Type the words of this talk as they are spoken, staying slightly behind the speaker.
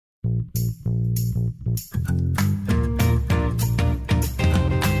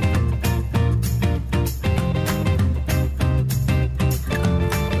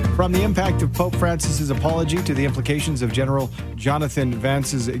From the impact of Pope Francis's apology to the implications of General Jonathan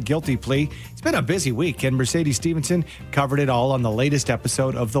Vance's guilty plea, it's been a busy week, and Mercedes Stephenson covered it all on the latest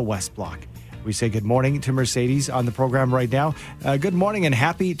episode of The West Block. We say good morning to Mercedes on the program right now. Good morning and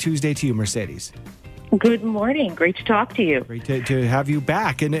happy Tuesday to you, Mercedes. Good morning. Great to talk to you. Great to have you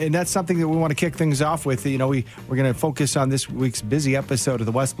back. And that's something that we want to kick things off with. You know, we're going to focus on this week's busy episode of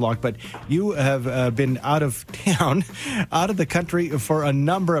the West Block, but you have been out of town, out of the country for a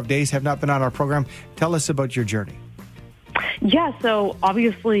number of days, have not been on our program. Tell us about your journey. Yeah, so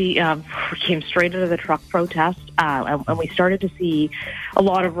obviously we came straight into the truck protest, and we started to see a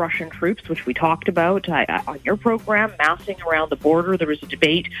lot of Russian troops, which we talked about on your program, massing around the border. There was a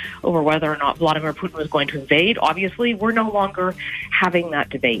debate over whether or not Vladimir Putin was going to invade. Obviously, we're no longer having that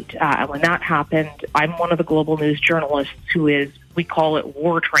debate. And when that happened, I'm one of the global news journalists who is, we call it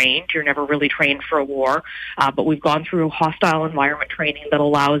war trained. You're never really trained for a war, but we've gone through hostile environment training that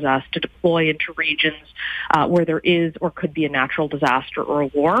allows us to deploy into regions where there is or could be a natural disaster or a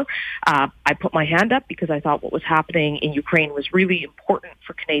war. I put my hand up because I thought what was happening in Ukraine was really important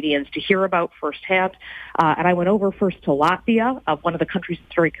for Canadians to hear about firsthand. And I went over first to Latvia, one of the countries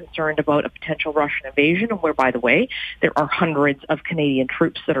that's very concerned about a potential Russian invasion, and where, by the way, there are hundreds of Canadian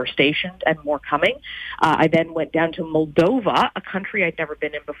troops that are stationed and more coming. I then went down to Moldova, a country I'd never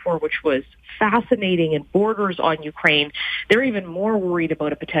been in before, which was fascinating and borders on Ukraine. They're even more worried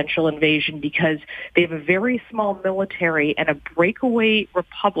about a potential invasion because they have a very small military and a breakaway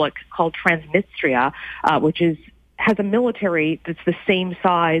republic called Transnistria, which has a military that's the same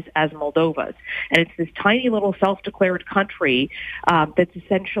size as Moldova's. And it's this tiny little self-declared country that's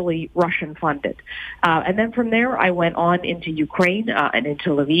essentially Russian-funded. And then from there, I went on into Ukraine and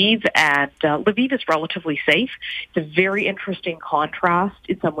into Lviv. And Lviv is relatively safe. It's a very interesting contrast.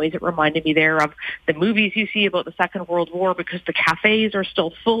 In some ways, it reminded me there of the movies you see about the Second World War, because the cafes are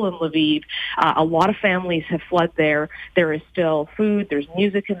still full in Lviv. A lot of families have fled there. There is still food. There's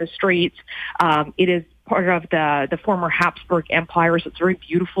music in the streets. It is part of the former Habsburg Empire, so it's very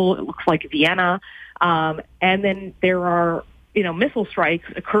beautiful. It looks like Vienna. And then there are, missile strikes,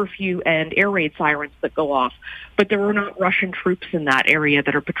 a curfew, and air raid sirens that go off. But there were not Russian troops in that area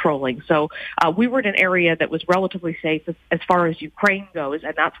that are patrolling. So we were in an area that was relatively safe as far as Ukraine goes,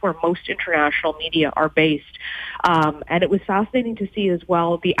 and that's where most international media are based. And it was fascinating to see as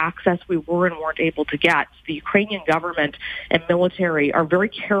well the access we were and weren't able to get. The Ukrainian government and military are very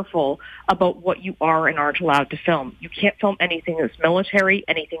careful about what you are and aren't allowed to film. You can't film anything that's military,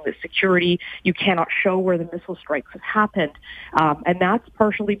 anything that's security. You cannot show where the missile strikes have happened. And that's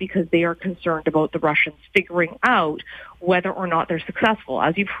partially because they are concerned about the Russians figuring out whether or not they're successful.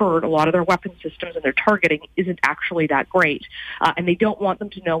 As you've heard, a lot of their weapon systems and their targeting isn't actually that great. And they don't want them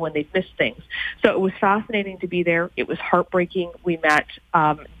to know when they've missed things. So it was fascinating to be there. It was heartbreaking. We met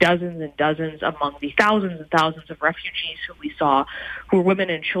dozens and dozens among the thousands and thousands of refugees who we saw, who were women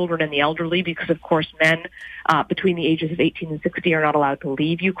and children and the elderly, because, of course, men between the ages of 18 and 60 are not allowed to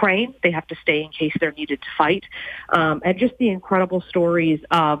leave Ukraine. They have to stay in case they're needed to fight. And just the incredible stories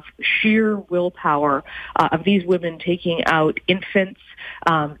of sheer willpower of these women taking out infants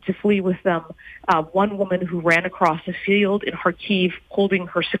to flee with them. One woman who ran across a field in Kharkiv holding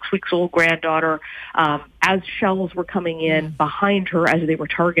her 6-week-old granddaughter as shells were coming in behind her as they were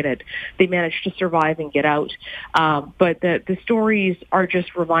targeted. They managed to survive and get out. But the stories are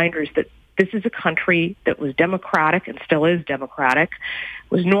just reminders that this is a country that was democratic and still is democratic,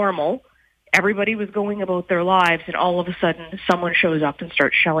 was normal. Everybody was going about their lives, and all of a sudden someone shows up and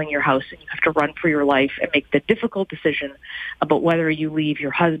starts shelling your house, and you have to run for your life and make the difficult decision about whether you leave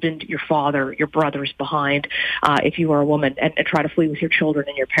your husband, your father, your brothers behind, if you are a woman, and try to flee with your children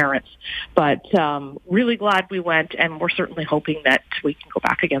and your parents. But really glad we went, and we're certainly hoping that we can go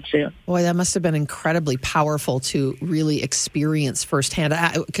back again soon. Boy, that must have been incredibly powerful to really experience firsthand.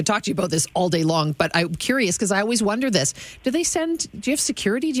 I could talk to you about this all day long, but I'm curious because I always wonder this. Do you have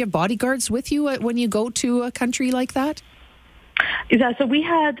security? Do you have bodyguards with you when you go to a country like that? Yeah, so we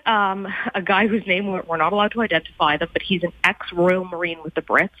had a guy whose name we're not allowed to identify them, but he's an ex-Royal Marine with the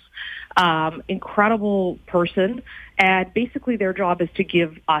Brits. Incredible person, and basically their job is to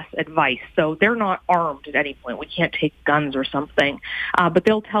give us advice. So they're not armed at any point. We can't take guns or something, but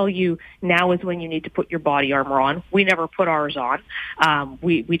they'll tell you now is when you need to put your body armor on. We never put ours on.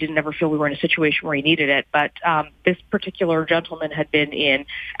 We didn't ever feel we were in a situation where he needed it, but this particular gentleman had been in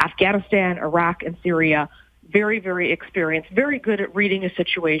Afghanistan, Iraq, and Syria very, very experienced, very good at reading a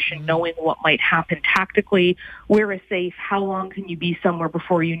situation, knowing what might happen tactically, where is safe, how long can you be somewhere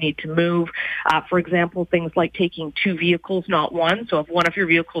before you need to move. For example, things like taking 2 vehicles, not one. So if one of your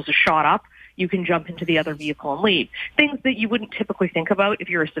vehicles is shot up, you can jump into the other vehicle and leave. Things that you wouldn't typically think about if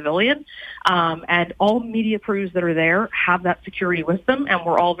you're a civilian. And all media crews that are there have that security with them, and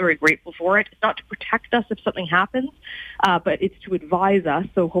we're all very grateful for it. It's not to protect us if something happens, but it's to advise us,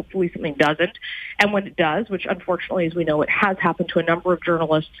 so hopefully something doesn't. And when it does, which unfortunately, as we know, it has happened to a number of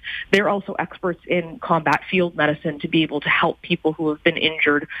journalists, they're also experts in combat field medicine to be able to help people who have been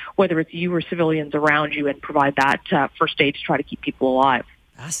injured, whether it's you or civilians around you, and provide that first aid to try to keep people alive.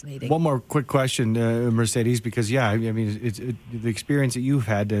 Fascinating. One more quick question, Mercedes, because, yeah, I mean, it's the experience that you've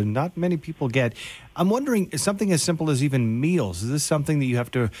had, not many people get. I'm wondering, something as simple as even meals, is this something that you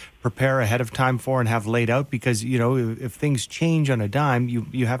have to prepare ahead of time for and have laid out? Because, you know, if things change on a dime,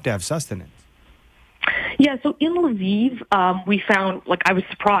 you have to have sustenance. Yeah, so in Lviv, we found, I was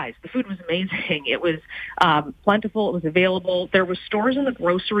surprised. The food was amazing. It was plentiful. It was available. There were stores in the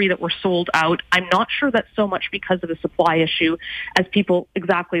grocery that were sold out. I'm not sure that's so much because of the supply issue as people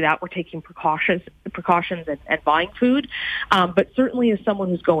exactly that were taking precautions and buying food. But certainly as someone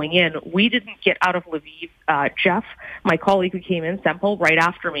who's going in, we didn't get out of Lviv. Jeff, my colleague who came in, Semple, right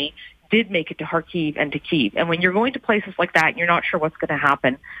after me, did make it to Kharkiv and to Kyiv. And when you're going to places like that and you're not sure what's going to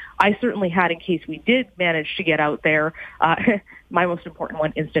happen, I certainly had, in case we did manage to get out there, my most important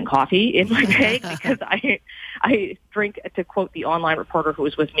one, instant coffee in my bag, because I drink, to quote the online reporter who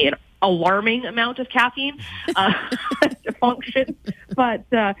was with me, an alarming amount of caffeine to function. But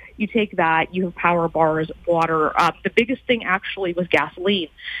you take that, you have power bars, water. The biggest thing actually was gasoline.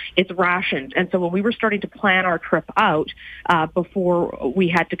 It's rationed. And so when we were starting to plan our trip out before we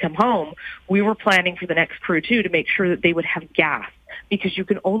had to come home, we were planning for the next crew too to make sure that they would have gas. Because you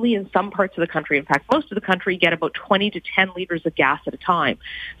can only, in some parts of the country, in fact, most of the country, get about 20 to 10 liters of gas at a time.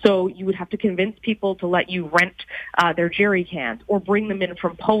 So you would have to convince people to let you rent their jerry cans or bring them in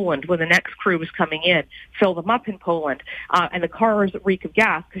from Poland when the next crew was coming in, fill them up in Poland. And the cars reek of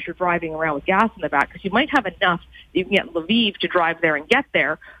gas because you're driving around with gas in the back, because you might have enough that you can get Lviv to drive there and get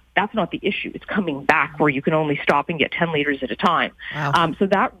there. That's not the issue. It's coming back where you can only stop and get 10 liters at a time. Wow. So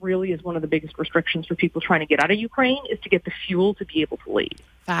that really is one of the biggest restrictions for people trying to get out of Ukraine, is to get the fuel to be able to leave.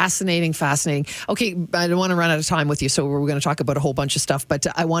 Fascinating. Okay, I don't want to run out of time with you, so we're going to talk about a whole bunch of stuff, but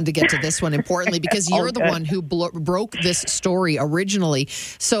I wanted to get to this one importantly because you're the one who broke this story originally.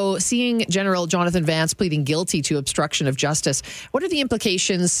 So seeing General Jonathan Vance pleading guilty to obstruction of justice, what are the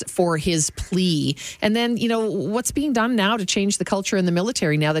implications for his plea? And then, you know, what's being done now to change the culture in the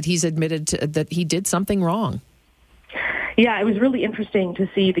military now that he's admitted that he did something wrong? Yeah, it was really interesting to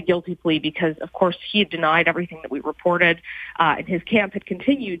see the guilty plea because, of course, he had denied everything that we reported, and his camp had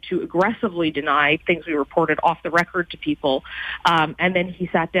continued to aggressively deny things we reported off the record to people, and then he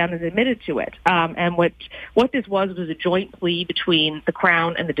sat down and admitted to it. And what this was a joint plea between the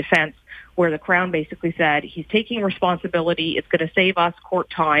Crown and the defense, where the Crown basically said he's taking responsibility, it's going to save us court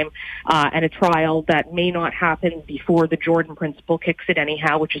time and a trial that may not happen before the Jordan principle kicks in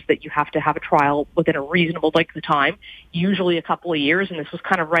anyhow, which is that you have to have a trial within a reasonable length of time, usually a couple of years, and this was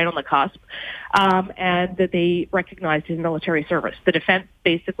kind of right on the cusp, and that they recognized his military service. The defense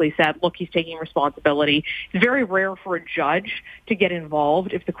basically said, look, he's taking responsibility. It's very rare for a judge to get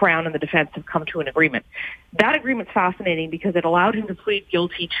involved if the Crown and the defense have come to an agreement. That agreement's fascinating because it allowed him to plead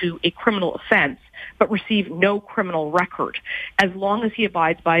guilty to a criminal offense but receive no criminal record as long as he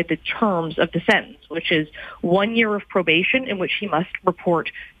abides by the terms of the sentence, which is 1 year of probation in which he must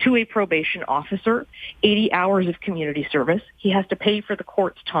report to a probation officer, 80 hours of community service. He has to pay for the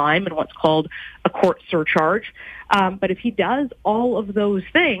court's time and what's called a court surcharge. But if he does all of those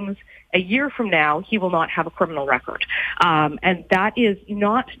things, a year from now, he will not have a criminal record. And that is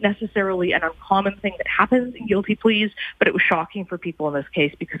not necessarily an uncommon thing that happens in guilty pleas, but it was shocking for people in this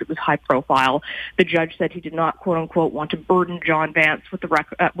case because it was high profile. The judge said he did not, quote unquote, want to burden John Vance with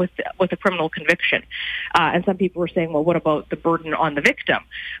with a criminal conviction. And some people were saying, well, what about the burden on the victim?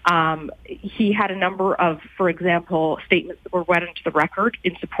 He had a number of, for example, statements that were read into the record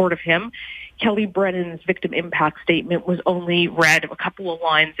in support of him. Kelly Brennan's victim impact statement was only read a couple of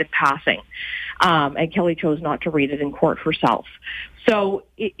lines in passing, and Kelly chose not to read it in court herself. So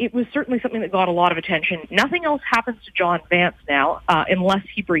it was certainly something that got a lot of attention. Nothing else happens to John Vance now unless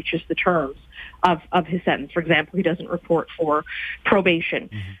he breaches the terms of his sentence. For example, he doesn't report for probation.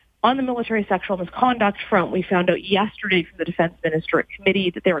 Mm-hmm. On the military sexual misconduct front, we found out yesterday from the defense minister at committee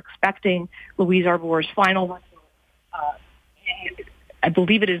that they're expecting Louise Arbour's final I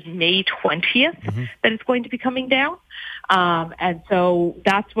believe it is May 20th that it's going to be coming down. And so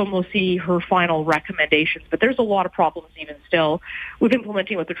that's when we'll see her final recommendations. But there's a lot of problems even still with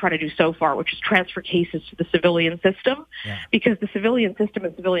implementing what they're trying to do so far, which is transfer cases to the civilian system, because the civilian system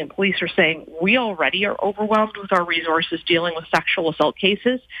and civilian police are saying we already are overwhelmed with our resources dealing with sexual assault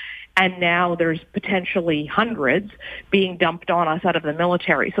cases. And now there's potentially hundreds being dumped on us out of the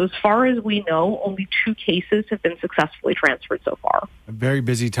military. So as far as we know, only 2 cases have been successfully transferred so far. Very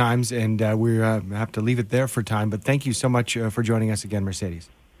busy times, and we have to leave it there for time. But thank you so much for joining us again, Mercedes.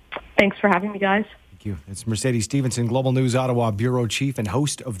 Thanks for having me, guys. Thank you. It's Mercedes Stephenson, Global News Ottawa Bureau Chief and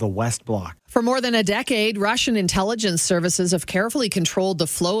host of the West Block. For more than a decade, Russian intelligence services have carefully controlled the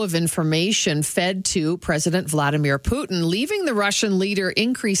flow of information fed to President Vladimir Putin, leaving the Russian leader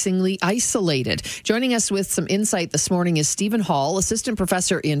increasingly isolated. Joining us with some insight this morning is Stephen Hall, assistant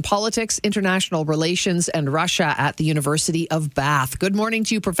professor in politics, international relations, and Russia at the University of Bath. Good morning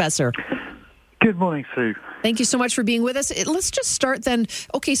to you, Professor. Good morning, Sue. Thank you so much for being with us. Let's just start then.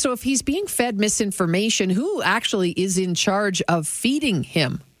 Okay, so if he's being fed misinformation, who actually is in charge of feeding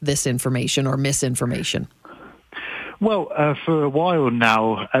him this information or misinformation? Well, for a while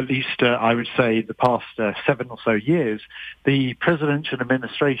now, at least I would say the past 7 or so years, the presidential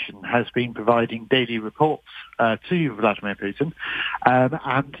administration has been providing daily reports to Vladimir Putin,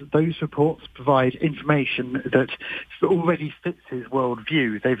 and those reports provide information that already fits his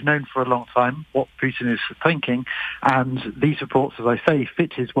worldview. They've known for a long time what Putin is thinking, and these reports, as I say,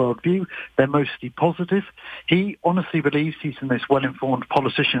 fit his worldview. They're mostly positive. He honestly believes he's the most well-informed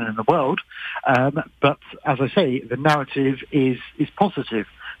politician in the world, but as I say, the narrative is positive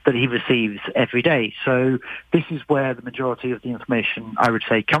that he receives every day. So this is where the majority of the information, I would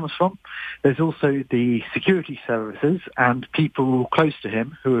say, comes from. There's also the security services and people close to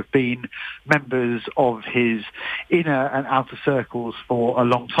him who have been members of his inner and outer circles for a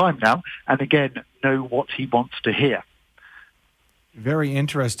long time now, and again, know what he wants to hear. Very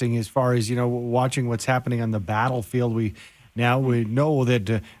interesting as far as, watching what's happening on the battlefield. We know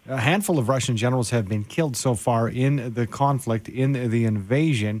that a handful of Russian generals have been killed so far in the conflict, in the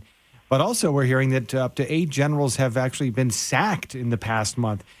invasion. But also we're hearing that up to 8 generals have actually been sacked in the past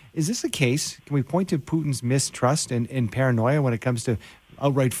month. Is this a case? Can we point to Putin's mistrust and paranoia when it comes to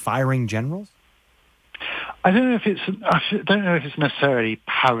outright firing generals? I don't know if it's necessarily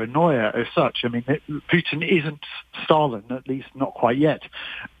paranoia as such. I mean, Putin isn't Stalin, at least not quite yet.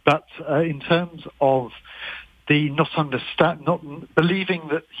 But in terms of the not believing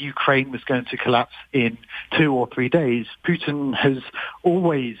that Ukraine was going to collapse in 2 or 3 days, Putin has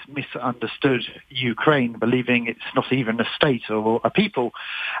always misunderstood Ukraine, believing it's not even a state or a people.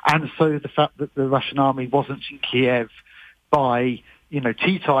 And so the fact that the Russian army wasn't in Kiev by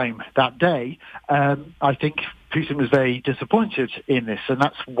tea time that day, I think Putin was very disappointed in this, and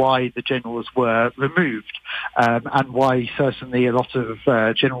that's why the generals were removed, and why certainly a lot of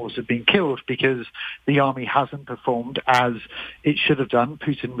generals have been killed, because the army hasn't performed as it should have done.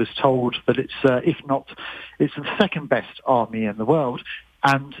 Putin was told that it's the second best army in the world,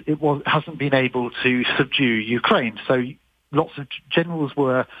 and hasn't been able to subdue Ukraine. So lots of generals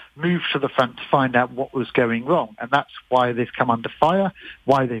were moved to the front to find out what was going wrong, and that's why they've come under fire,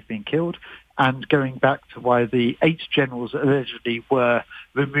 why they've been killed, and going back to why the 8 generals allegedly were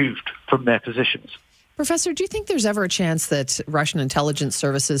removed from their positions. Professor, do you think there's ever a chance that Russian intelligence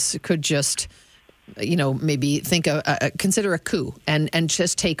services could just, maybe consider a coup and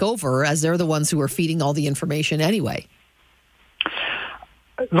just take over, as they're the ones who are feeding all the information anyway?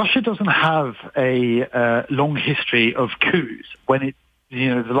 Russia doesn't have a long history of coups.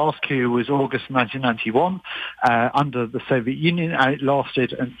 The last coup was August 1991 under the Soviet Union, and it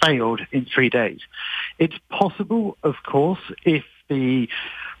lasted and failed in 3 days. It's possible, of course, if the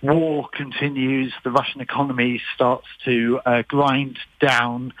war continues, the Russian economy starts to grind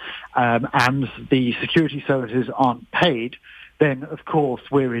down, and the security services aren't paid, then, of course,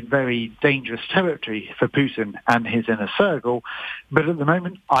 we're in very dangerous territory for Putin and his inner circle. But at the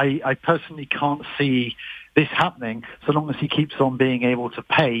moment, I personally can't see this happening so long as he keeps on being able to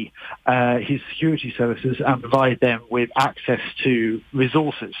pay his security services and provide them with access to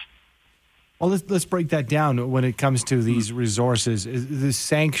resources. Well, let's break that down when it comes to these resources, the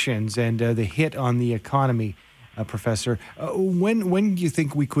sanctions and the hit on the economy. Professor, when do you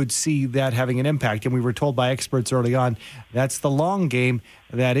think we could see that having an impact? And we were told by experts early on, that's the long game,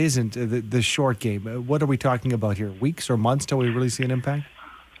 that isn't the short game. What are we talking about here? Weeks or months till we really see an impact?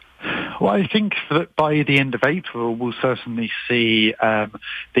 Well, I think that by the end of April, we'll certainly see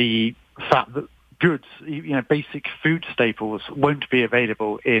the fact that goods, basic food staples won't be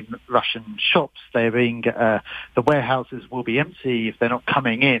available in Russian shops. They're being, the warehouses will be empty. If they're not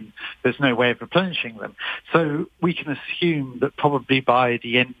coming in, there's no way of replenishing them. So we can assume that probably by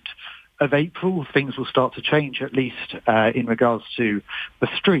the end of April, things will start to change, at least in regards to the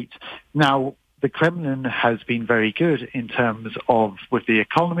street. Now, the Kremlin has been very good in terms of with the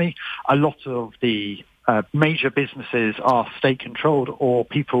economy. A lot of the major businesses are state-controlled, or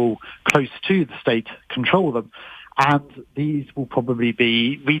people close to the state control them, and these will probably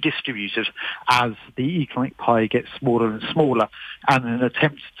be redistributed as the economic pie gets smaller and smaller, and an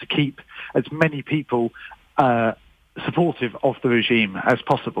attempt to keep as many people supportive of the regime as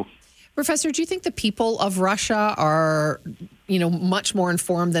possible. Professor, do you think the people of Russia are, much more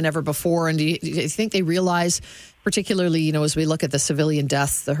informed than ever before? And do you think they realize, particularly, as we look at the civilian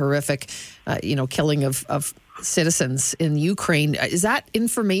deaths, the horrific, killing of citizens in Ukraine, is that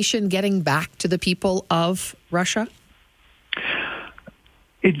information getting back to the people of Russia?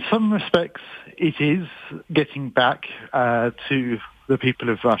 In some respects, it is getting back to the people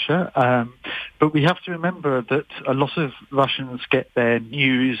of Russia. But we have to remember that a lot of Russians get their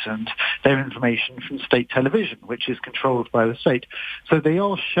news and their information from state television, which is controlled by the state. So they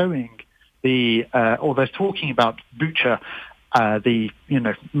are showing or they're talking about Bucha, the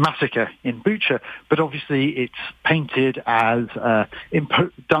massacre in Bucha, but obviously it's painted as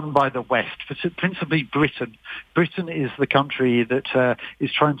done by the West, principally Britain. Britain is the country that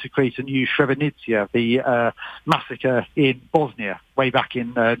is trying to create a new Srebrenica, the massacre in Bosnia, way back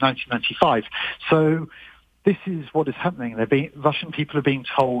in 1995. So this is what is happening. Russian people are being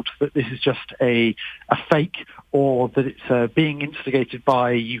told that this is just a fake, or that it's being instigated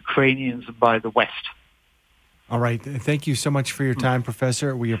by Ukrainians and by the West. All right. Thank you so much for your time,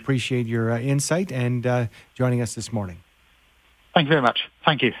 Professor. We appreciate your insight and joining us this morning. Thank you very much.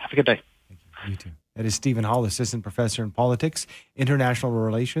 Thank you. Have a good day. Thank you. You too. That is Stephen Hall, Assistant Professor in Politics, International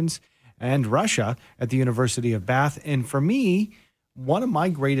Relations, and Russia at the University of Bath. And for me, one of my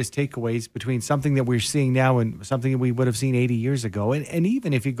greatest takeaways between something that we're seeing now and something that we would have seen 80 years ago, and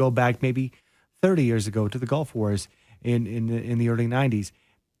even if you go back maybe 30 years ago to the Gulf Wars in the early 90s,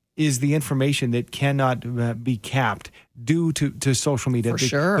 is the information that cannot be capped due to social media, the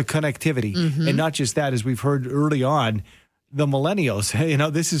connectivity. Mm-hmm. And not just that, as we've heard early on, the millennials,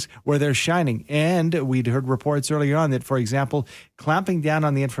 this is where they're shining. And we'd heard reports earlier on that, for example, clamping down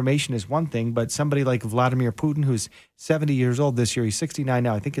on the information is one thing, but somebody like Vladimir Putin, who's 70 years old this year, he's 69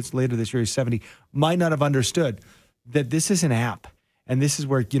 now, I think it's later this year, he's 70, might not have understood that this is an app. And this is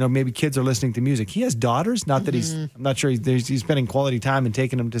where, maybe kids are listening to music. He has daughters, not that I'm not sure he's spending quality time and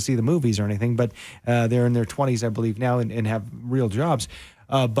taking them to see the movies or anything, but they're in their 20s, I believe, now and have real jobs.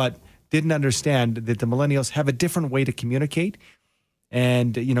 But didn't understand that the millennials have a different way to communicate.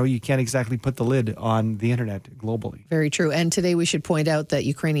 And, you can't exactly put the lid on the internet globally. Very true. And today we should point out that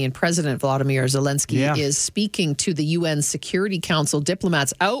Ukrainian President Volodymyr Zelensky is speaking to the UN Security Council.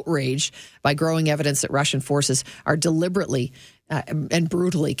 Diplomats outraged by growing evidence that Russian forces are deliberately and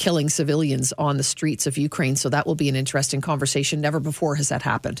brutally killing civilians on the streets of Ukraine. So that will be an interesting conversation. Never before has that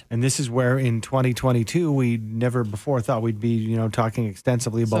happened. And this is where in 2022, we never before thought we'd be, talking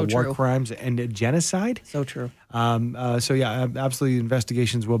extensively about war crimes and genocide. So true. Absolutely.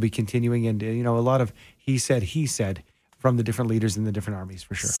 Investigations will be continuing. And, a lot of he said from the different leaders in the different armies,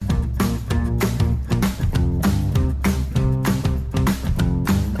 for sure.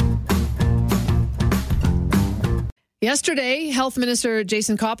 Yesterday, Health Minister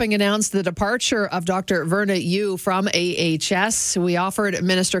Jason Copping announced the departure of Dr. Verna Yu from AHS. We offered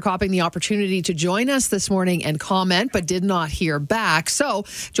Minister Copping the opportunity to join us this morning and comment, but did not hear back. So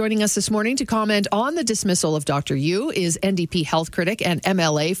joining us this morning to comment on the dismissal of Dr. Yu is NDP health critic and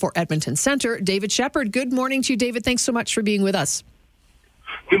MLA for Edmonton Centre, David Shepherd. Good morning to you, David. Thanks so much for being with us.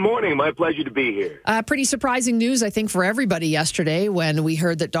 Good morning. My pleasure to be here. Pretty surprising news, I think, for everybody yesterday when we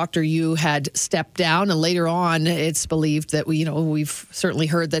heard that Dr. Yu had stepped down, and later on, it's believed that we've certainly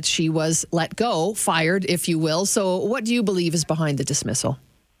heard that she was let go, fired, if you will. So, what do you believe is behind the dismissal?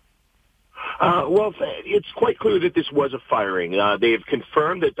 Well, it's quite clear that this was a firing. They have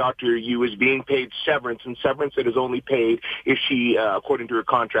confirmed that Dr. Yu is being paid severance, and severance that is only paid if she, according to her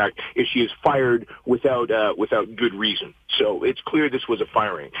contract, if she is fired without good reason. So it's clear this was a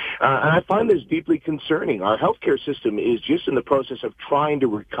firing. And I find this deeply concerning. Our healthcare system is just in the process of trying to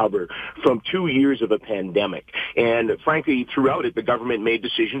recover from 2 years of a pandemic. And frankly, throughout it, the government made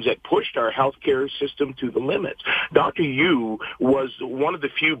decisions that pushed our healthcare system to the limits. Dr. Yu was one of the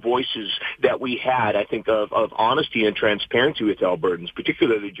few voices that we had, I think, think, of honesty and transparency with Albertans,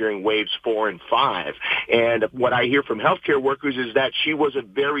 particularly during waves 4 and 5. And what I hear from healthcare workers is that she was a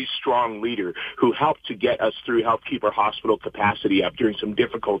very strong leader who helped to get us through, help keep our hospital capacity up during some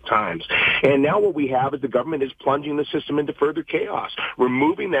difficult times. And now what we have is the government is plunging the system into further chaos,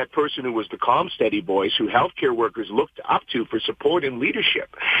 removing that person who was the calm, steady voice who healthcare workers looked up to for support and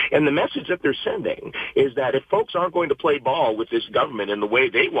leadership. And the message that they're sending is that if folks aren't going to play ball with this government in the way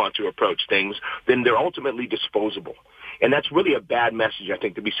they want to approach things, then they're ultimately disposable. And that's really a bad message, I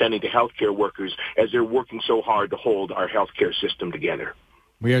think, to be sending to healthcare workers as they're working so hard to hold our healthcare system together.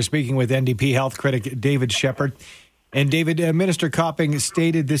 We are speaking with NDP health critic David Shepherd. And David, Minister Copping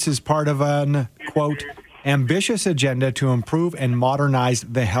stated this is part of an, quote, ambitious agenda to improve and modernize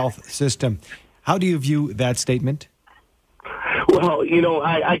the health system. How do you view that statement? Well,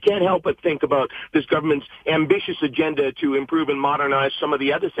 I can't help but think about this government's ambitious agenda to improve and modernize some of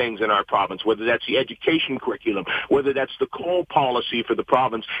the other things in our province, whether that's the education curriculum, whether that's the coal policy for the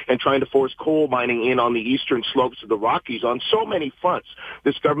province and trying to force coal mining in on the eastern slopes of the Rockies. On so many fronts,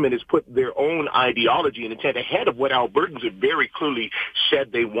 this government has put their own ideology and intent ahead of what Albertans have very clearly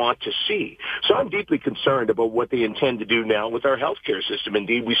said they want to see. So I'm deeply concerned about what they intend to do now with our healthcare system.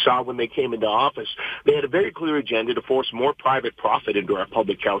 Indeed, we saw when they came into office, they had a very clear agenda to force more private profit into our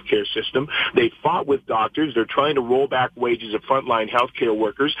public health care system. They fought with doctors. They're trying to roll back wages of frontline health care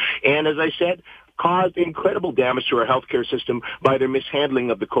workers. And as I said, caused incredible damage to our healthcare system by their mishandling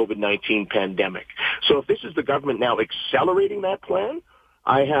of the COVID-19 pandemic. So if this is the government now accelerating that plan,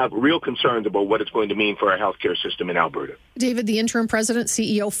 I have real concerns about what it's going to mean for our healthcare system in Alberta. David, the interim president,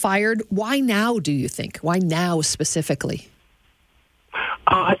 CEO, fired. Why now, do you think? Why now specifically?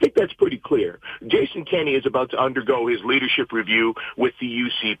 I think that's pretty clear. Jason Kenney is about to undergo his leadership review with the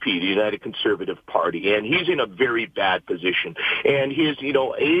UCP, the United Conservative Party, and he's in a very bad position. And his,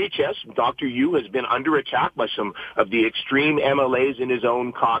 AHS, Dr. Yu, has been under attack by some of the extreme MLAs in his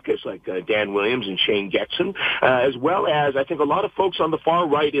own caucus, like Dan Williams and Shane Getson, as well as, I think, a lot of folks on the far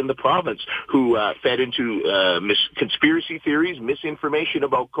right in the province who fed into conspiracy theories, misinformation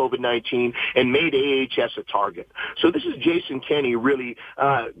about COVID-19, and made AHS a target. So this is Jason Kenney really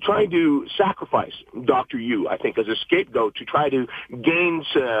trying to sacrifice Dr. Yu, I think, as a scapegoat to try to gain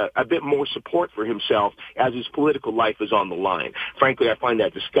a bit more support for himself as his political life is on the line. Frankly, I find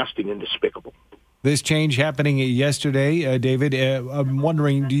that disgusting and despicable. This change happening yesterday, David, I'm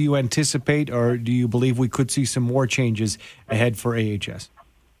wondering, do you anticipate or do you believe we could see some more changes ahead for AHS?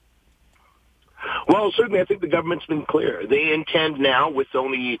 Well, certainly I think the government's been clear. They intend now, with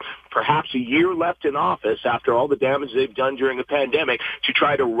only perhaps a year left in office after all the damage they've done during the pandemic, to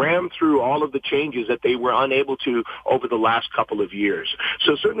try to ram through all of the changes that they were unable to over the last couple of years.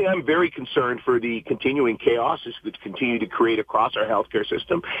 So certainly I'm very concerned for the continuing chaos this could continue to create across our healthcare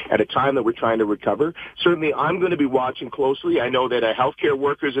system at a time that we're trying to recover. Certainly I'm going to be watching closely. I know that healthcare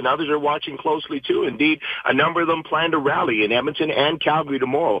workers and others are watching closely too. Indeed, a number of them plan to rally in Edmonton and Calgary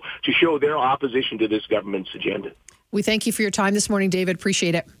tomorrow to show their opposition to this government's agenda. We thank you for your time this morning, David.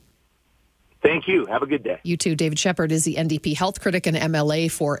 Appreciate it. Thank you. Have a good day. You too. David Shepherd is the NDP health critic and MLA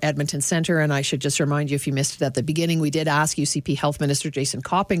for Edmonton Centre. And I should just remind you, if you missed it at the beginning, we did ask UCP Health Minister Jason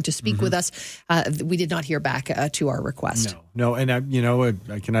Copping to speak with us. We did not hear back to our request. No. And,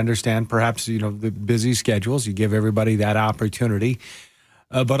 I can understand perhaps, the busy schedules. You give everybody that opportunity.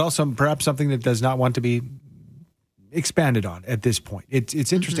 But also perhaps something that does not want to be expanded on at this point.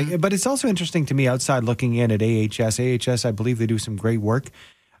 It's interesting. But it's also interesting to me outside looking in at AHS. AHS, I believe they do some great work.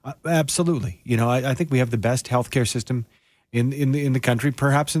 Absolutely. I think we have the best healthcare system in the country,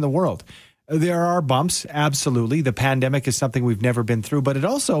 perhaps in the world. There are bumps. Absolutely. The pandemic is something we've never been through, but it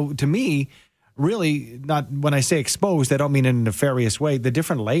also, to me, really, not when I say exposed, I don't mean in a nefarious way, the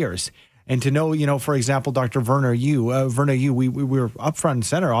different layers. And to know, for example, Dr. Verna Yu, we were up front and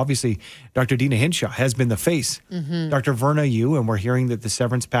center. Obviously, Dr. Dina Hinshaw has been the face. Dr. Verna Yu, and we're hearing that the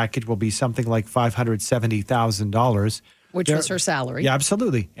severance package will be something like $570,000. Which was her salary. Yeah,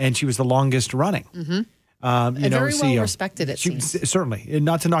 absolutely. And she was the longest running. Very well respected, it seems. Certainly.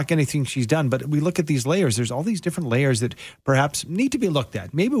 Not to knock anything she's done, but we look at these layers. There's all these different layers that perhaps need to be looked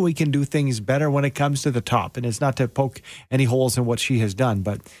at. Maybe we can do things better when it comes to the top. And it's not to poke any holes in what she has done,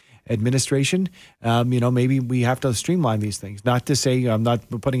 but administration, maybe we have to streamline these things. Not to say I'm not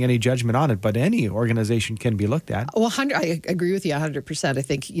putting any judgment on it, but any organization can be looked at. Well, I agree with you 100%. I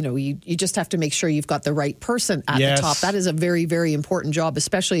think, you just have to make sure you've got the right person at the top. That is a very, very important job,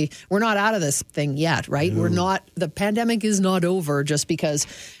 especially we're not out of this thing yet, right? The pandemic is not over just because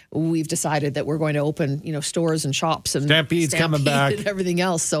we've decided that we're going to open, stores and shops and Stampede's coming back and everything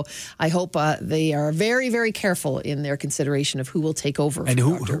else. So I hope they are very, very careful in their consideration of who will take over for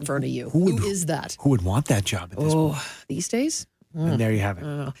Dr. Verna Yu. Who is that? Who would want that job at this point? These days? And there you have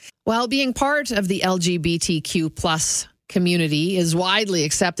it. Well, being part of the LGBTQ plus community is widely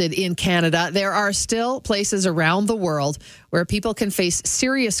accepted in Canada, there are still places around the world where people can face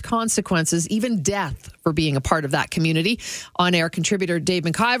serious consequences, even death, for being a part of that community. On-air contributor Dave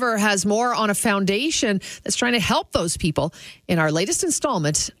McIver has more on a foundation that's trying to help those people in our latest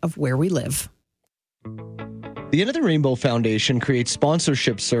installment of Where We Live. The End of the Rainbow Foundation creates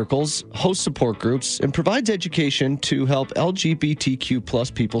sponsorship circles, hosts support groups, and provides education to help LGBTQ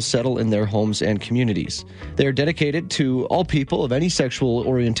plus people settle in their homes and communities. They are dedicated to all people of any sexual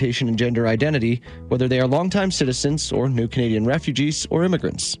orientation and gender identity, whether they are longtime citizens or new Canadian refugees or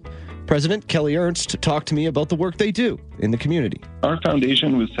immigrants. President Kelly Ernst talked to me about the work they do in the community. Our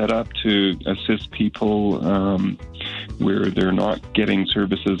foundation was set up to assist people where they're not getting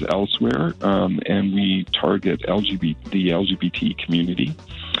services elsewhere, and we target the LGBT community.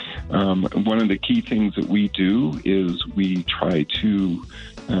 One of the key things that we do is we try to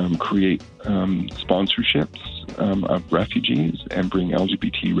create sponsorships of refugees and bring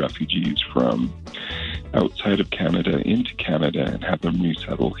LGBT refugees from outside of Canada into Canada and have them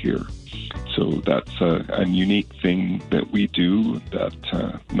resettle here. So that's a unique thing that we do that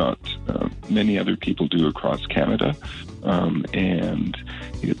not many other people do across Canada, and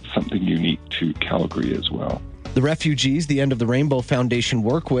it's something unique to Calgary as well. The refugees the End of the Rainbow Foundation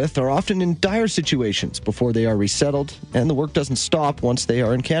work with are often in dire situations before they are resettled, and the work doesn't stop once they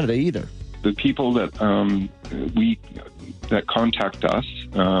are in Canada either. The people that that contact us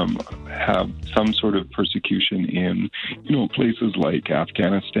have some sort of persecution in, places like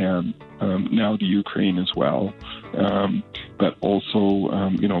Afghanistan, now the Ukraine as well, but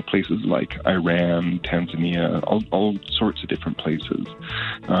also, places like Iran, Tanzania, all sorts of different places.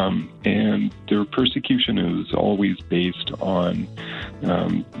 And their persecution is always based on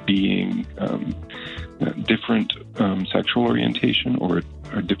being different sexual orientation or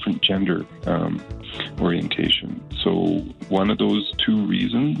a different gender orientation. So one of those two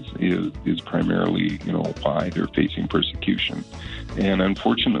reasons is primarily, why they're facing persecution. And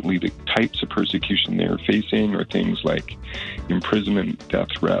unfortunately, the types of persecution they're facing are things like imprisonment, death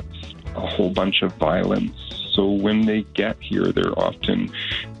threats, a whole bunch of violence. So when they get here, they're often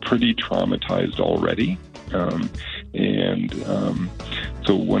pretty traumatized already.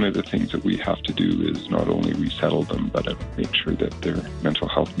 So one of the things that we have to do is not only resettle them, but make sure that their mental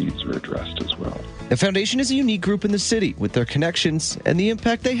health needs are addressed as well. The foundation is a unique group in the city with their connections and the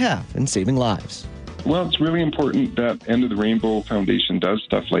impact they have in saving lives. Well, it's really important that End of the Rainbow Foundation does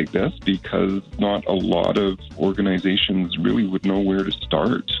stuff like this because not a lot of organizations really would know where to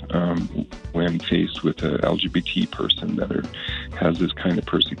start when faced with an LGBT person that has this kind of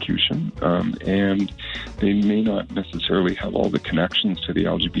persecution. And they may not necessarily have all the connections to the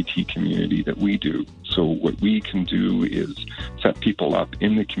LGBT community that we do. So what we can do is set people up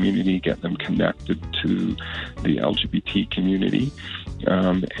in the community, get them connected to the LGBT community,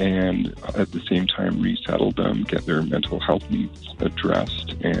 and at the same time resettle them, get their mental health needs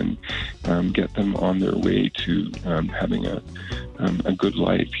addressed, and get them on their way to having a good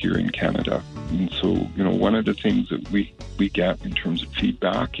life here in Canada. And so, one of the things that we get in terms of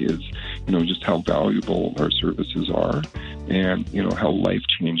feedback is, just how valuable our services are and, how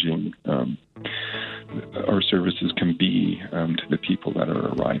life-changing our services can be to the people that are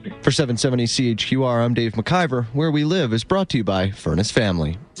arriving. For 770 CHQR, I'm Dave McIver. Where We Live is brought to you by Furnace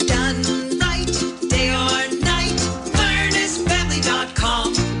Family. Done right, day or night,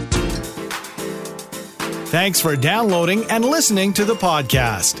 furnacefamily.com. Thanks for downloading and listening to the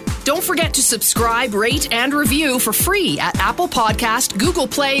podcast. Don't forget to subscribe, rate, and review for free at Apple Podcast, Google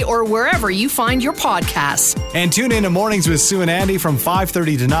Play, or wherever you find your podcasts. And tune in to Mornings with Sue and Andy from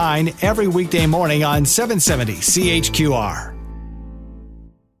 5:30 to 9 every weekday morning on 770 CHQR.